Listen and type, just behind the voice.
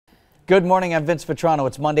Good morning, I'm Vince Vetrano.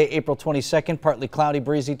 It's Monday, April 22nd, partly cloudy,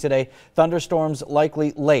 breezy today. Thunderstorms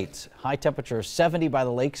likely late. High temperature 70 by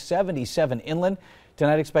the lake, 77 inland.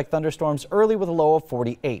 Tonight expect thunderstorms early with a low of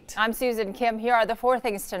 48. I'm Susan Kim. Here are the 4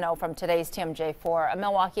 things to know from today's TMJ4. A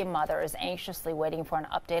Milwaukee mother is anxiously waiting for an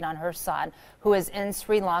update on her son, who is in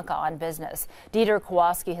Sri Lanka on business. Dieter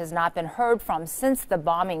Kowalski has not been heard from since the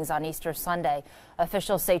bombings on Easter Sunday.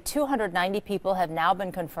 Officials say 290 people have now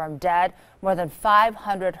been confirmed dead, more than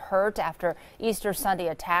 500 hurt after Easter Sunday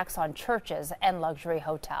attacks on churches and luxury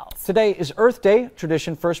hotels. Today is Earth Day,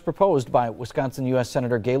 tradition first proposed by Wisconsin U.S.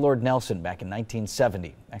 Senator Gaylord Nelson back in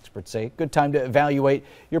 1970. Experts say good time to evaluate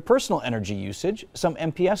your personal energy usage. Some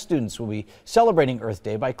MPS students will be celebrating Earth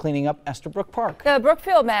Day by cleaning up Esterbrook Park. The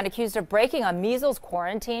Brookfield man accused of breaking a measles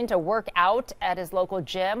quarantine to work out at his local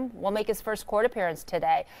gym will make his first court appearance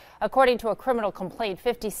today. According to a criminal complaint,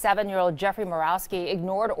 57-year-old Jeffrey Morawski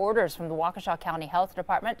ignored orders from the Waukesha County Health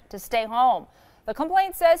Department to stay home. The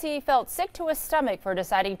complaint says he felt sick to his stomach for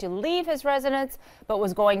deciding to leave his residence, but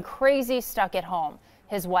was going crazy stuck at home.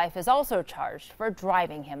 His wife is also charged for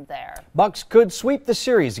driving him there. Bucks could sweep the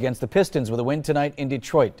series against the Pistons with a win tonight in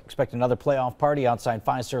Detroit. Expect another playoff party outside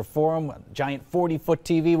Fiserv Forum. A giant 40-foot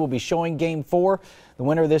TV will be showing Game 4. The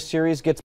winner of this series gets